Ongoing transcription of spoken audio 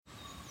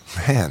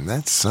Man,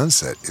 that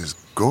sunset is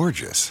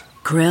gorgeous.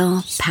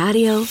 Grill,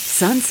 patio,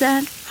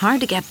 sunset.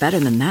 Hard to get better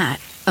than that.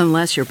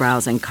 Unless you're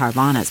browsing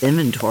Carvana's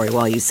inventory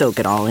while you soak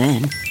it all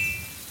in.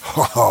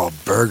 Oh,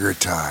 burger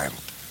time.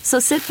 So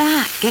sit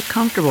back, get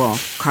comfortable.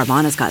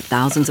 Carvana's got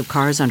thousands of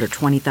cars under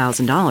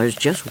 $20,000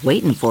 just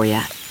waiting for you.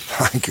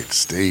 I could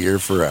stay here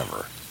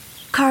forever.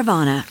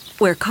 Carvana,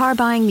 where car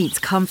buying meets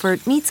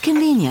comfort meets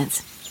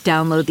convenience.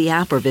 Download the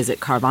app or visit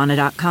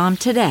Carvana.com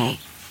today.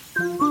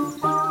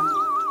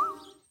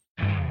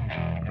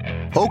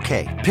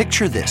 Okay,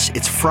 picture this.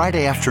 It's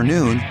Friday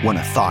afternoon when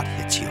a thought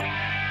hits you.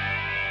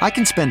 I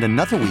can spend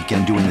another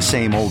weekend doing the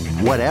same old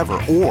whatever,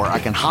 or I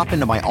can hop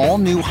into my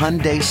all-new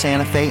Hyundai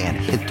Santa Fe and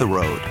hit the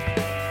road.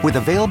 With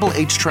available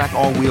H-Track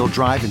all-wheel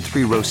drive and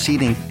 3-row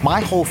seating, my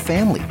whole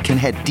family can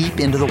head deep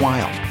into the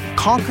wild.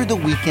 Conquer the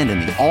weekend in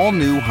the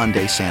all-new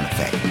Hyundai Santa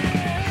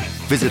Fe.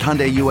 Visit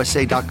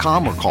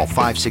HyundaiUSA.com or call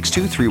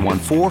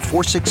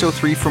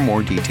 562-314-4603 for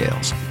more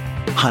details.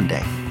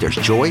 Hyundai, there's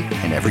joy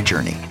in every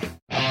journey.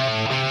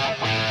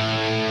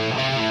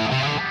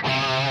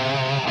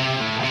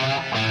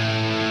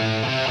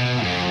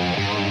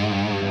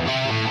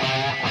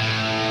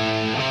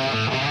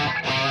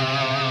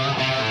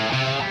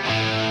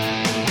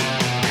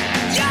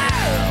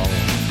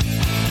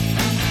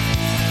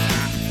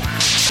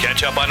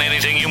 Catch up on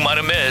anything you might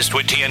have missed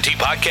with TNT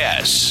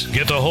Podcasts.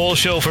 Get the whole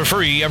show for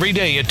free every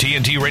day at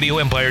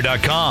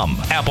TNTRadioEmpire.com,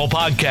 Apple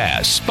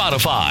Podcasts,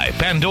 Spotify,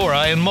 Pandora,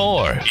 and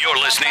more. You're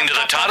listening to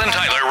the Todd and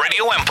Tyler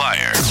Radio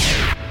Empire.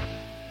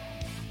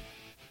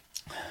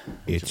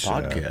 It's a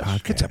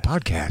podcast. It's a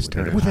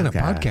podcast within a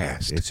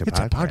podcast. It's a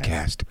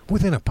podcast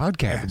within a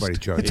podcast. Everybody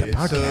join. It's a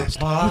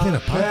podcast within a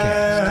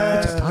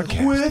podcast. It's a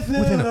podcast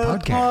within a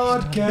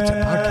podcast. It's a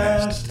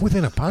podcast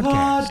within a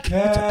podcast.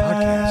 It's a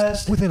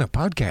podcast within a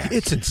podcast.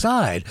 It's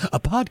inside a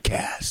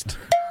podcast.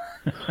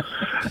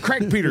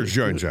 Craig Peters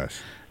joins us.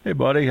 Hey,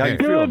 buddy. How you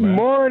Good feeling, man?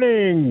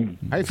 morning.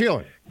 How you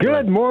feeling?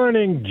 Good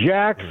morning,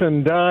 Jacks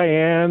and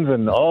Dianes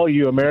and all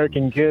you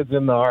American kids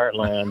in the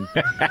heartland.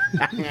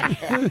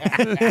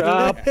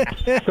 Stop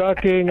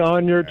sucking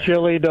on your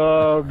chili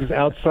dogs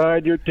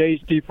outside your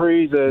tasty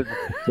freezes.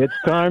 It's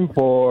time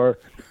for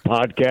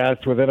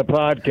Podcast Within a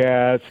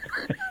Podcast.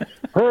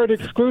 Heard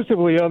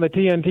exclusively on the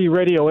TNT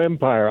Radio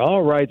Empire.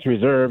 All rights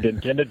reserved.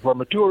 Intended for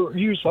mature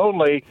use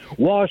only.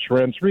 Wash,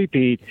 rinse,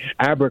 repeat.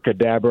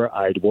 Abracadabra.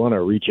 I'd want to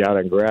reach out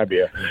and grab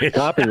you.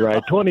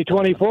 Copyright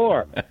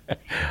 2024.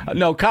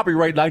 No,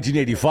 copyright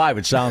 1985,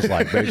 it sounds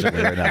like,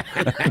 basically, right now.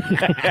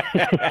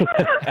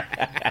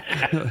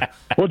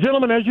 Well,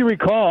 gentlemen, as you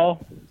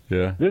recall,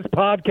 Yeah. this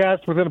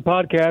Podcast Within a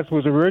Podcast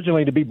was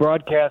originally to be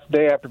broadcast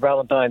day after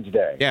Valentine's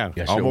Day. Yeah,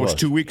 Yes, it almost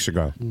was. 2 weeks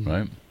ago.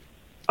 Right.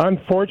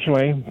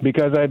 Unfortunately,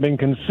 because I'd been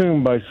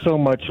consumed by so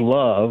much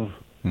love,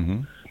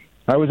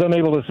 I was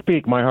unable to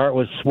speak. My heart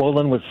was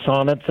swollen with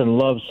sonnets and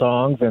love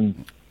songs,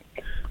 and,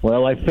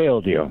 well, I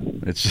failed you.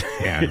 It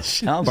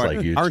sounds But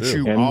like you, aren't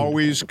too. you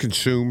always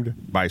consumed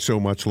by so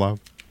much love?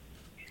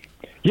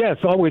 Yes,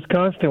 always,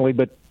 constantly,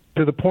 but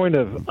to the point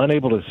of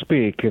unable to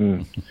speak.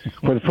 And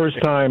for the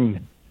first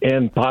time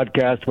in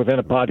Podcast Within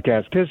a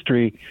Podcast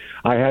history,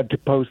 I had to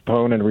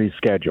postpone and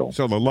reschedule.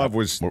 So the love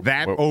was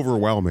that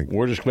overwhelming.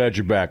 We're just glad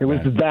you're back, It was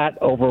man. that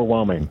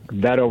overwhelming.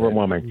 That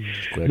overwhelming.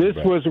 Glad This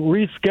you're back. was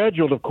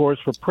rescheduled, of course,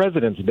 for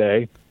President's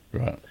Day,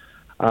 Right.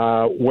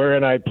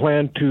 wherein I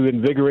plan to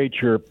invigorate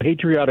your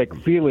patriotic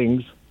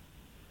feelings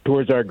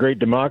towards our great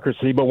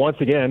democracy. But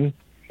once again,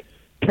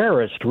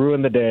 terrorists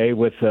ruined the day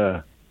with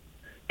a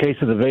case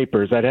of the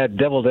vapors. I'd had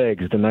deviled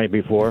eggs the night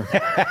before.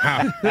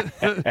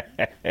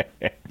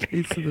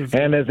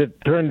 And as it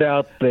turned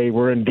out, they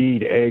were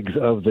indeed eggs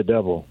of the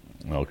devil.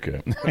 Okay.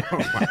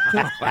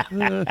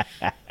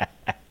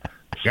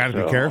 Got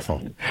to be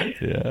careful.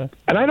 Yeah.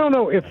 And I don't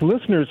know if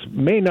listeners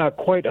may not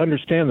quite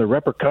understand the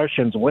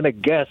repercussions when a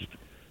guest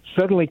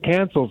suddenly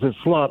cancels his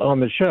slot on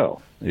the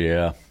show.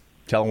 Yeah.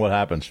 Tell them what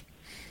happens.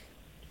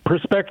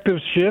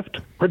 Perspectives shift,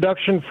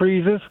 production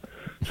freezes,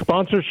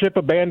 sponsorship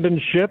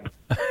abandons ship.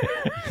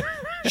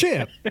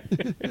 Chip.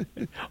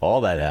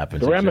 All that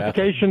happens. The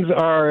ramifications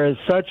are as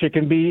such it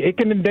can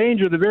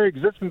endanger the very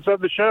existence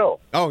of the show.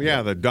 Oh,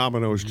 yeah, the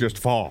dominoes just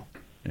fall.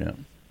 Yeah.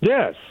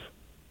 Yes.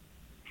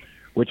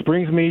 Which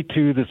brings me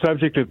to the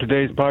subject of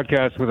today's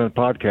Podcast Within a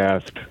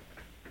Podcast,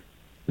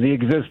 the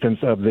existence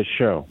of this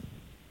show.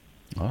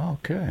 Oh,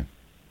 okay.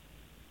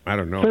 I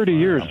don't know. 30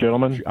 years,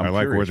 gentlemen. I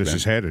like where curious, this man.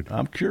 is headed.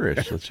 I'm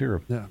curious. Let's hear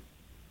it. Yeah.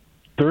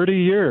 30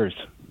 years.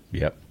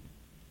 Yep.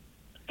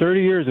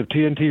 30 years of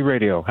TNT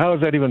radio. How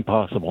is that even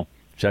possible?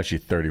 It's actually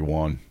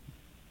 31.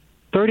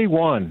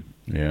 31.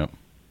 Yeah.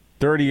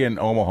 30 in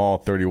Omaha,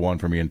 31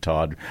 for me and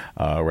Todd,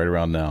 right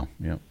around now.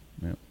 Yep.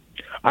 Yep.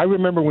 I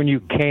remember when you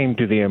came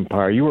to the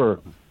Empire,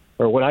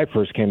 or when I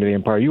first came to the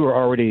Empire, you were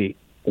already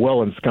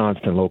well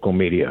ensconced in local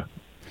media.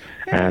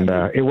 And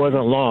it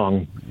wasn't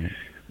long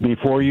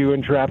before you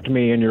entrapped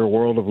me in your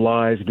world of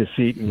lies,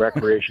 deceit, and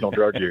recreational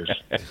drug use.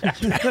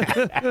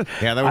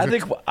 Yeah, that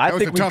was I a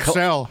think tough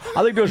sell.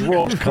 I think those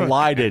worlds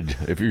collided,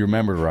 if you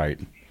remember right.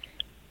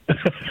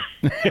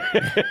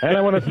 And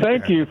I want to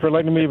thank you for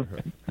letting me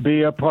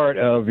be a part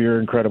of your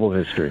incredible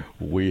history.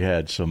 We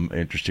had some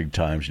interesting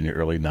times in the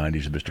early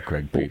 90s with Mr.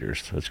 Craig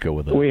Peters. Let's go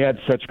with that. We had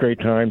such great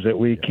times that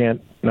we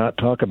can't not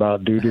talk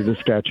about due to the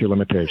statute of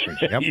limitations.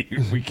 Yep.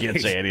 We can't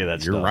say any of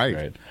that You're stuff.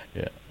 right.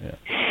 Yeah.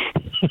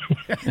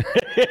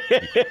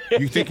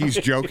 You think he's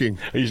joking?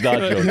 He's not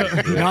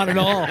joking. Not at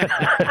all.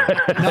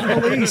 Not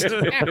in the least.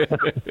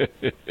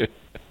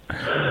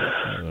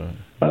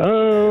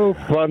 Oh,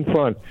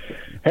 fun.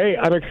 Hey,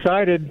 I'm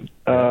excited.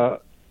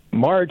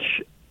 March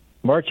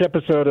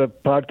episode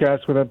of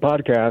Podcast Within a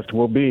Podcast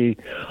will be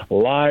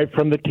live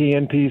from the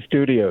TNT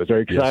studios. Are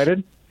you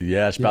excited?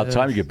 Yeah, it's about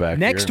time you get back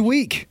Next here.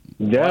 week.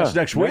 Yeah. Oh, it's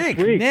next week.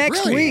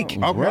 Next week.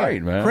 All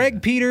right, man.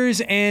 Craig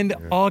Peters and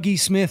Augie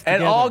Smith And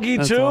together. Augie,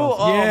 That's too?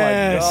 awesome. Oh,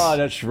 Yes. my God.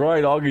 That's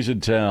right. Augie's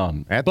in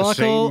town. At the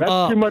Buckle same, up.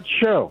 That's too much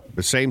show.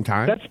 the same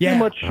time? That's Yeah. too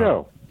much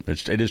show.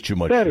 It is too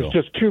much That show. is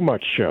just too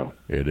much show.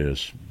 It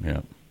is,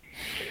 yeah.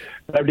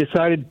 I've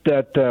decided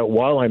that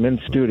while I'm in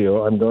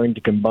studio, I'm going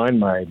to combine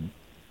my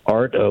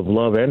art of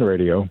love and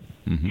radio,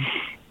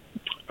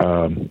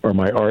 or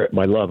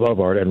my love of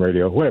art and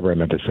radio, whatever I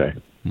meant to say.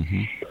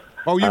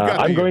 Oh, you've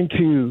got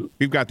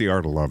You've got the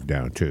art of love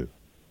down, too.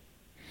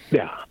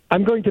 Yeah,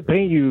 I'm going to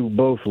paint you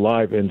both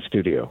live in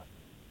studio.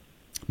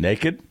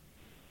 Naked?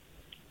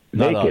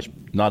 Not Naked. us.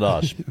 Not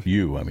us.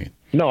 You, I mean.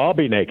 No, I'll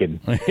be naked.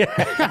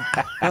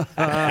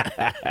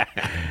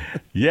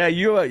 Yeah,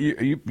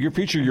 you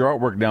feature your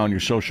artwork now on your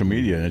social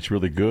media, and it's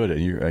really good.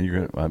 And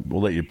you're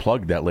we'll let you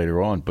plug that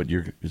later on. But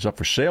it's up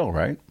for sale,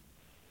 right?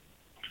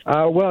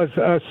 Well, it's,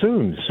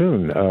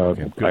 soon.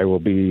 I will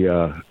be.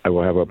 I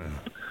will have a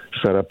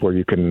setup where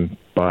you can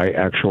buy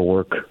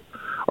actual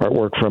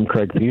artwork from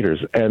Craig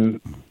Peters,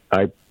 and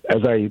as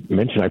I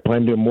mentioned, I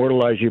plan to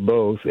immortalize you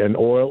both in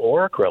oil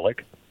or acrylic.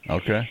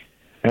 Okay.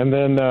 And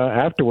then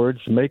afterwards,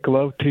 make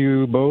love to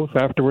you both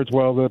afterwards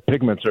while the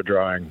pigments are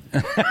drying.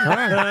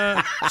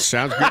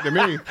 Sounds good to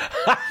me.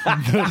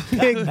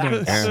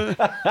 Pigments.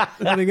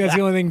 I think that's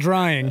the only thing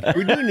drying.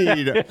 We do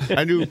need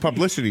a new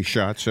publicity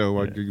shot,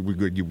 so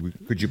could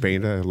you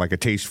paint like a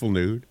tasteful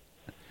nude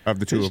of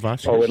the two of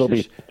us?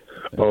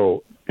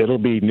 It'll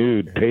be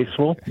nude,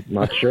 tasteful.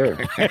 Not sure.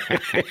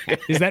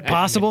 Is that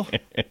possible?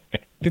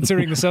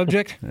 Considering the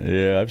subject?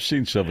 Yeah, I've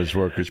seen some of his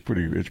work. It's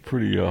pretty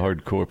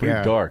hardcore,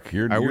 pretty dark.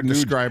 I would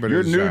describe it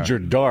your as nudes are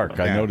dark.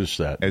 I noticed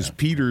that. As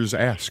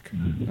Peters-esque.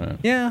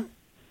 Yeah.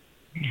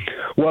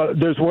 Well,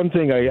 there's one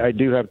thing I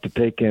do have to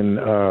take in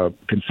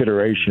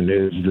consideration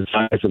is the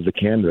size of the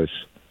canvas.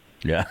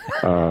 Yeah.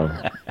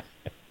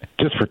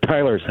 Just for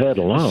Tyler's head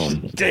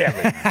alone. Damn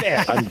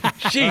it.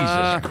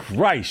 Jesus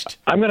Christ.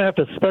 I'm going to have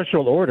to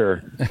special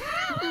order.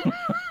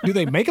 Do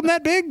they make them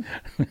that big?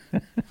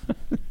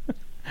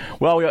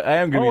 Well, I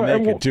am going to be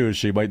and naked, too,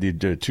 so you might need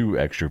 2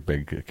 extra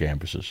big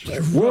canvases.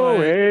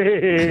 Whoa,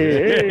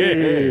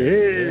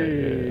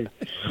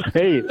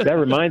 hey, that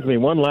reminds me,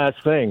 one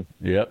last thing.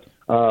 Yep.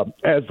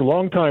 As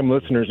longtime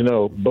listeners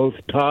know, both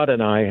Todd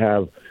and I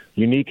have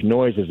unique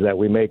noises that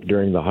we make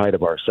during the height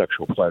of our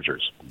sexual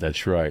pleasures.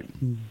 That's right.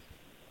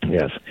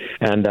 Yes,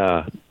 and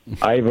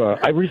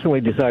I've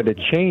recently decided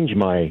to change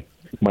my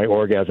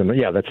orgasm.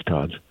 Yeah, that's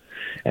Todd's.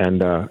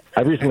 And I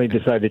recently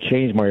decided to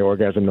change my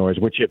orgasm noise,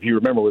 which, if you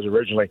remember, was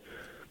originally.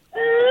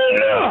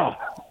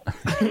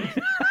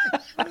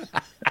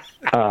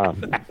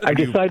 I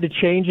decided to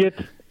change it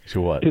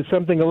to what? To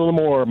something a little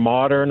more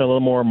modern, a little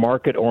more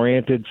market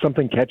oriented,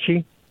 something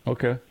catchy.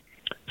 Okay.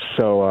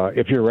 So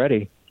if you're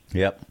ready.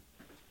 Yep.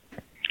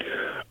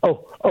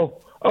 Oh,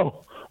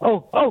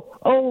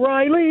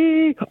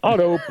 O'Reilly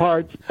Auto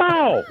Parts.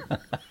 Pow!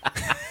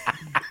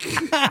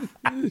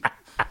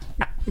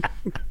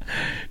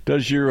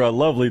 Does your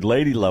lovely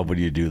lady love when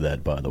you do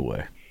that, by the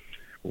way?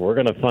 We're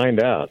going to find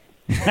out.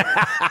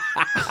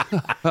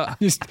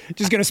 Just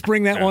going to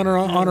spring that one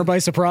on her by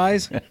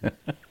surprise?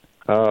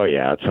 Oh,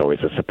 yeah, it's always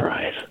a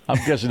surprise. I'm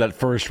guessing that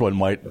first one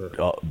might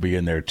be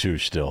in there, too,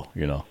 still,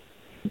 you know.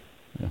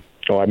 Yeah.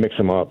 Oh, I mix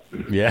them up.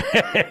 Yeah,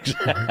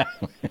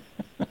 exactly.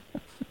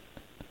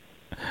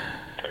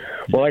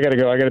 Well, I got to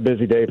go. I got a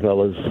busy day,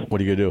 fellas. What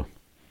are you going to do?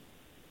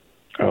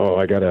 Oh,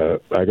 I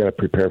gotta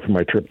prepare for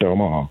my trip to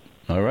Omaha.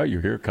 All right,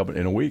 you're here coming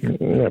in a week.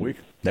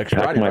 Next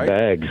Pack Friday, my right?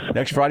 bags.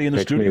 Next Friday in the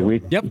Takes me a studio.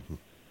 week. Yep.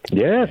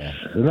 Yes,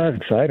 Yeah. isn't that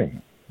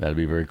exciting? That'd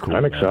be very cool.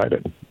 I'm man.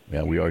 excited.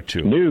 Yeah, we are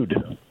too. Nude.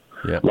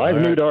 Yep. Live All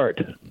right. nude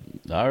art.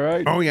 All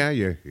right. Oh, yeah,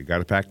 you got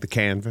to pack the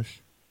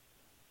canvas.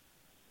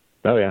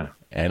 Oh, yeah.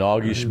 And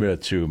Augie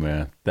Smith, too,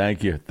 man.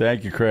 Thank you.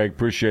 Thank you, Craig.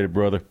 Appreciate it,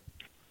 brother.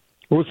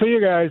 We'll see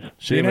you guys.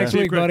 See you next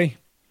man. week, buddy.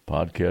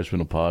 Podcast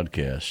with a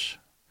podcast.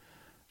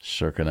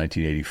 Circa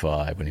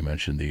 1985, when he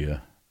mentioned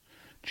the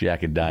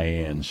Jack and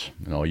Diane's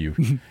and all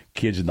you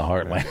kids in the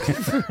heartland.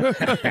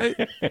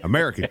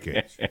 American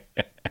kids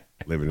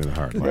living in the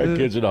heartland. Right,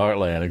 kids in the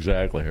heartland,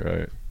 exactly,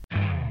 right.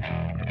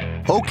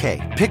 Okay,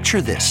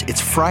 picture this.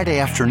 It's Friday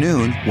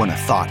afternoon when a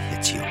thought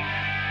hits you.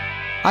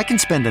 I can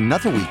spend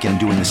another weekend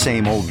doing the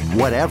same old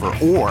whatever,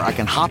 or I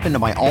can hop into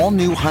my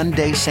all-new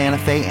Hyundai Santa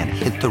Fe and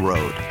hit the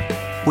road.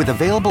 With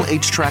available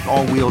H-Track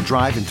all-wheel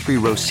drive and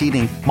 3-row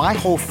seating, my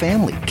whole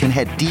family can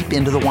head deep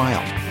into the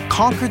wild.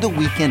 Conquer the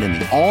weekend in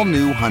the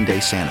all-new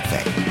Hyundai Santa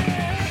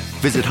Fe.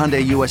 Visit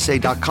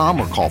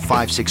HyundaiUSA.com or call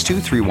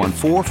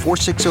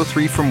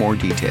 562-314-4603 for more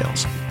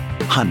details.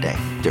 Hyundai,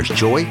 there's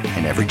joy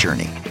in every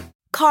journey.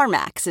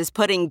 CarMax is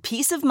putting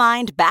peace of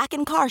mind back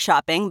in car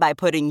shopping by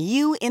putting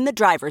you in the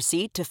driver's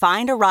seat to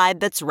find a ride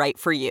that's right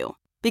for you.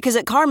 Because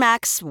at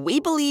CarMax, we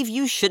believe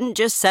you shouldn't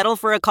just settle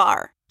for a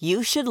car.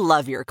 You should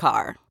love your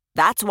car.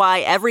 That's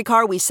why every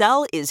car we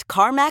sell is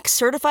CarMax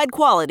certified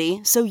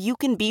quality, so you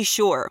can be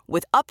sure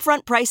with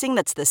upfront pricing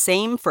that's the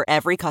same for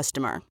every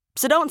customer.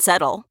 So don't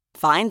settle.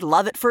 Find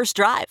love at first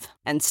drive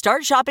and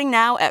start shopping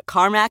now at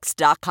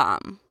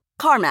CarMax.com.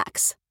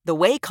 CarMax, the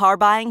way car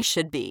buying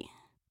should be.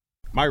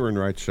 Myron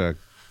writes,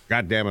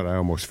 God damn it, I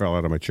almost fell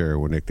out of my chair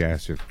when Nick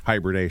asked if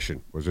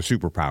hibernation was a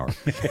superpower.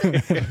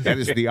 That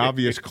is the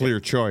obvious, clear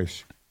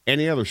choice.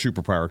 Any other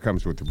superpower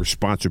comes with the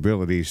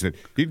responsibilities that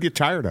you'd get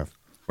tired of.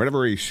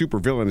 Whenever a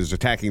supervillain is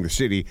attacking the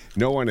city,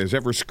 no one has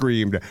ever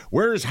screamed,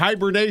 "Where's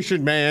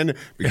hibernation, man?"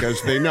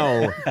 Because they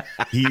know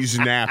he's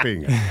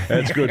napping.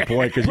 That's a good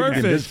point,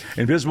 because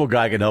Invisible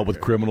Guy can help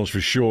with criminals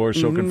for sure,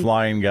 so can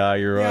Flying Guy,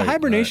 you're right.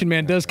 Hibernation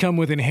Man does come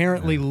with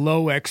inherently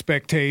low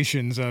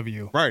expectations of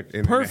you. Right,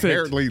 and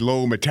inherently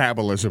low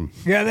metabolism.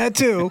 Yeah, that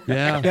too.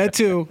 That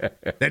too.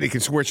 That he can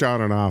switch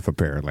on and off,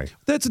 apparently.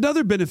 That's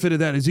another benefit of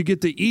that, is you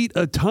get to eat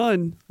a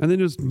ton and then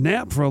just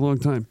nap for a long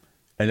time.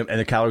 And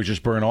the calories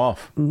just burn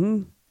off.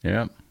 Mm-hmm.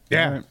 Yeah.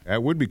 Yeah,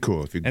 that would be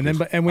cool. If you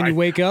and when you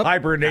wake up,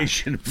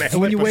 hibernation, man.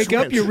 And when you wake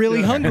up, you're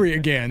really hungry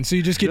again, so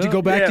you just get to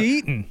go back to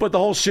eating. But the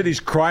whole city's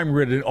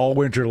crime-ridden all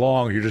winter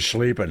long. You're just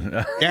sleeping.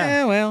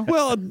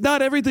 Well,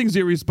 not everything's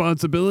your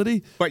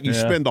responsibility. But you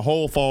spend the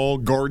whole fall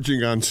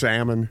gorging on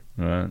salmon.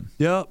 Right.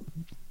 Yep.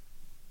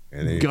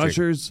 And then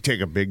Gushers. Take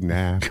a big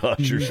nap.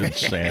 Gushers and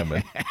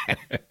salmon.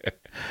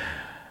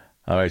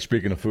 All right,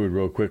 speaking of food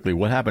real quickly,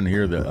 what happened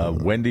here? The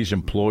Wendy's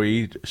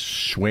employee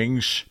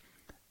swings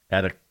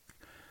at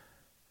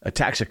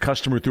attacks a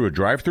customer through a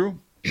drive-thru.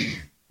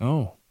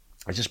 Oh.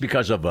 It's just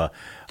because of what's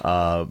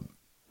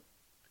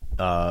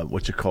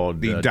it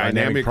called? The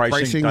dynamic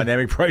pricing?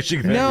 Dynamic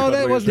pricing. No,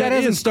 that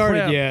hasn't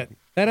started yet.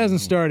 That hasn't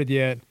started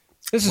yet.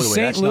 This is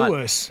St.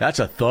 Louis. That's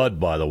a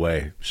thud, by the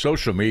way.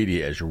 Social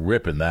media is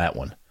ripping that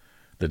one.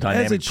 The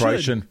dynamic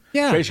pricing.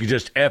 Yeah. Basically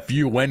just F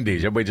you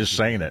Wendy's. Everybody just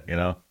saying it, you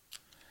know.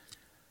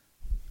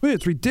 Wait,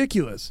 it's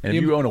ridiculous. And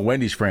if you own a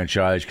Wendy's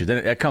franchise, because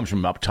that comes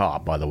from up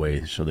top, by the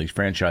way, so these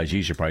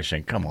franchisees are probably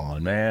saying, come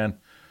on, man.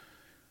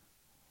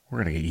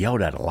 We're going to get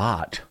yelled at a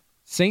lot.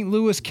 St.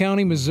 Louis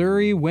County,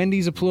 Missouri,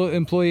 Wendy's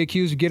employee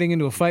accused of getting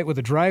into a fight with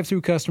a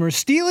drive-thru customer,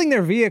 stealing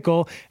their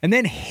vehicle, and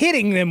then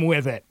hitting them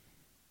with it.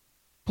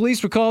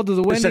 Police were called to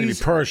the Wendy's. This said to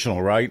be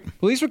personal, right?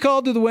 Police were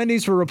called to the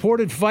Wendy's for a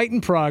reported fight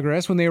in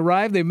progress. When they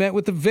arrived, they met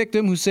with the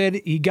victim, who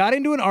said he got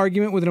into an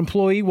argument with an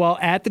employee while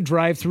at the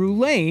drive-thru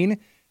lane.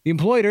 The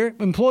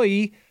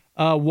employee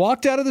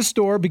walked out of the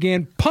store,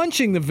 began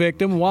punching the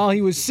victim while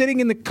he was sitting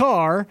in the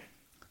car.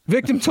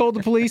 Victim told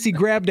the police he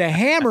grabbed a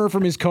hammer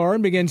from his car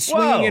and began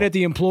swinging it at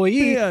the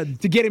employee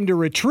to get him to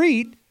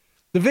retreat.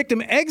 The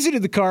victim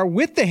exited the car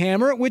with the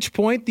hammer, at which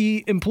point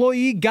the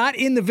employee got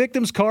in the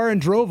victim's car and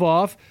drove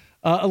off,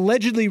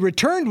 allegedly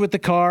returned with the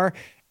car,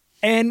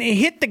 and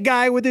hit the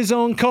guy with his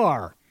own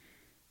car.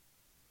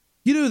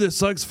 You know who this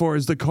sucks for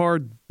is the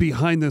car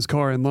behind this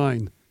car in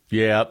line.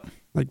 Yep.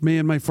 Like,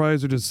 man, my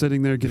fries are just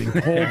sitting there getting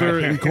colder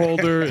and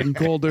colder and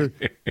colder.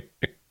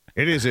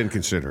 It is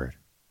inconsiderate.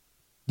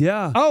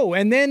 Yeah. Oh,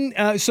 and then,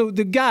 so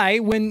the guy,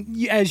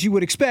 as you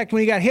would expect, when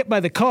he got hit by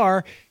the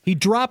car, he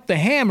dropped the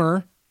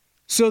hammer.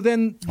 So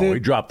then... he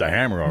dropped the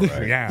hammer, all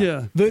right.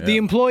 Yeah. The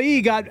employee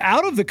got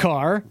out of the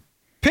car,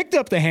 picked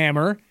up the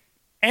hammer,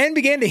 and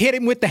began to hit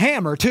him with the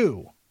hammer,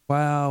 too.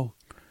 Wow.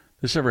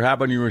 This ever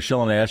happened? You were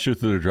selling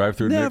acid through the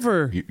drive-thru?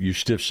 Never. Nick? You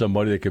stiffed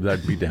somebody that could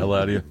beat the hell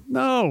out of you?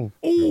 No.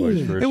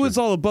 It was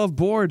all above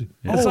board.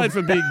 Yeah. Aside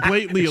from being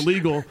blatantly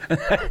illegal.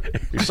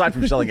 Aside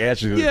from selling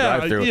acid through the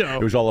drive-thru,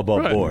 it was all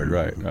above board,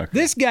 right? Okay.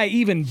 This guy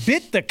even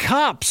bit the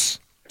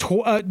cops,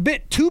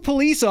 bit 2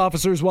 police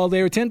officers while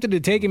they attempted to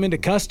take him into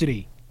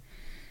custody.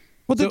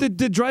 Well, did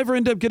the driver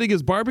end up getting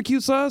his barbecue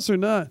sauce or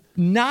not?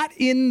 Not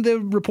in the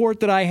report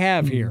that I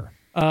have here.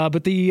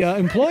 But the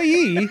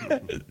employee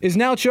is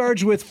now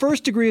charged with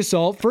first-degree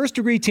assault,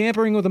 first-degree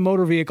tampering with a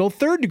motor vehicle,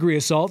 third-degree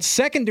assault,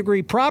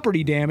 second-degree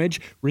property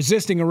damage,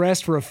 resisting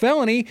arrest for a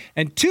felony,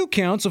 and 2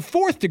 counts of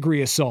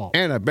fourth-degree assault.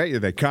 And I bet you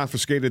they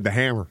confiscated the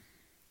hammer.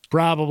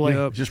 Probably.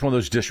 Yep. Just one of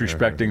those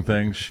disrespecting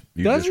things.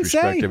 You doesn't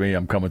disrespected say. me,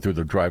 I'm coming through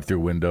the drive-thru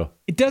window.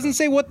 It doesn't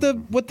say what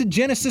the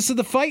genesis of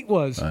the fight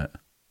was.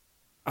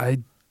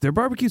 Their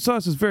barbecue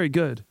sauce is very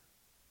good.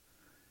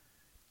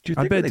 Do you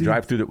think when they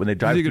drive through you're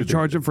going to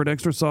charge them for an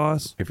extra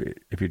sauce?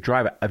 If you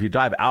drive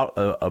out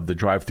of the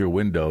drive-through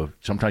window,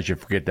 sometimes you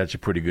forget that's a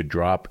pretty good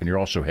drop, and you're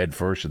also head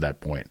first at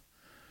that point.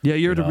 Yeah,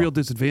 you're at a real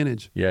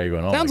disadvantage. Yeah, you're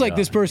going. Oh, sounds like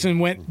this person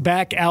went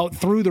back out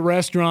through the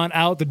restaurant,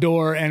 out the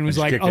door, and was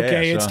like,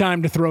 "Okay, it's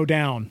time to throw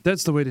down."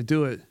 That's the way to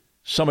do it.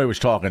 Somebody was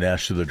talking to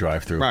us through the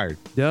drive-thru. Right.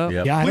 Yeah.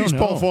 Yep. Yeah, I Please don't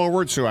know. pull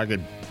forward so I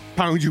can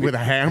pound you with a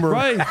hammer.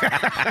 Right.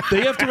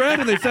 They effed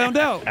around and they found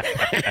out.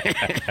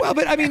 Well,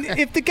 but I mean,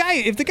 if the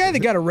guy that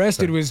got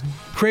arrested was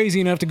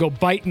crazy enough to go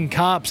biting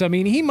cops, I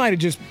mean, he might have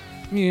just,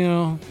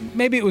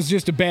 maybe it was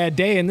just a bad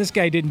day, and this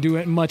guy didn't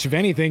do much of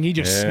anything. He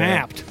just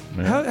snapped.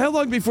 Yeah. How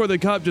long before the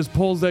cop just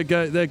pulls that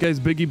guy's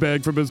biggie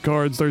bag from his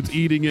car and starts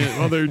eating it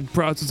while they're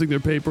processing their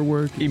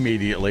paperwork?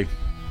 Immediately.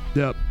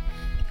 Yep.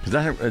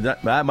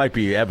 That might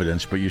be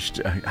evidence, but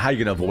how are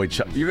you going to avoid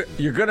some?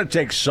 You're going to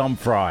take some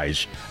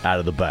fries out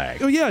of the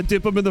bag. Oh, yeah,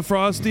 dip them in the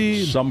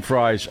Frosty. Some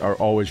fries are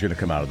always going to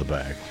come out of the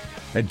bag.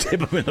 And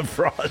dip them in the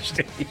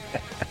Frosty.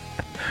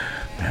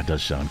 That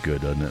does sound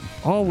good, doesn't it?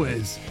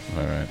 Always.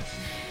 All right.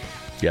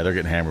 Yeah, they're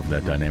getting hammered from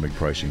that dynamic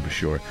pricing for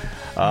sure.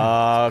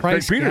 Price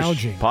Craig Peters,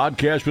 gouging.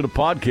 Podcast with a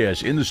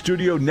Podcast, in the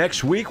studio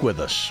next week with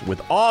us, with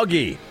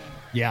Augie.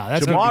 Yeah,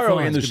 that's Tomorrow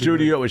in the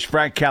studio is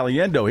Frank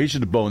Caliendo. He's at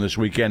the Bone this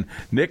weekend.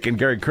 Nick and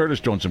Gary Curtis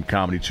doing some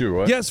comedy too,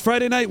 right? Yes,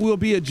 Friday night we'll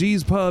be at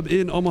G's Pub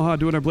in Omaha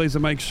doing our Blaze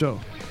and Mike show.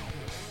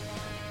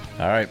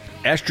 All right.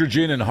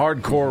 Estrogen and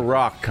hardcore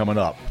rock coming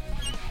up.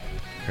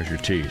 There's your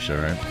tease, all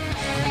right?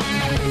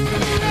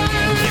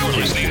 You're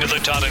listening to the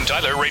Todd and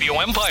Tyler Radio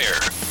Empire.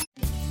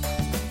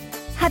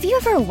 Have you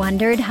ever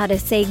wondered how to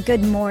say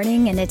good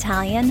morning in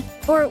Italian?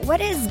 Or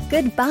what is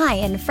goodbye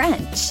in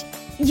French?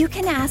 You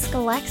can ask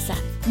Alexa.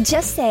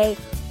 Just say,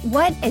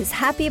 what is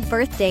happy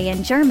birthday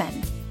in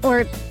German?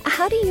 Or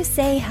how do you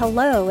say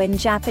hello in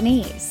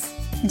Japanese?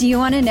 Do you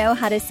want to know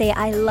how to say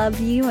I love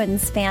you in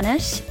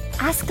Spanish?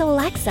 Ask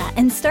Alexa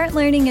and start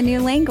learning a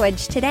new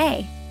language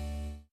today.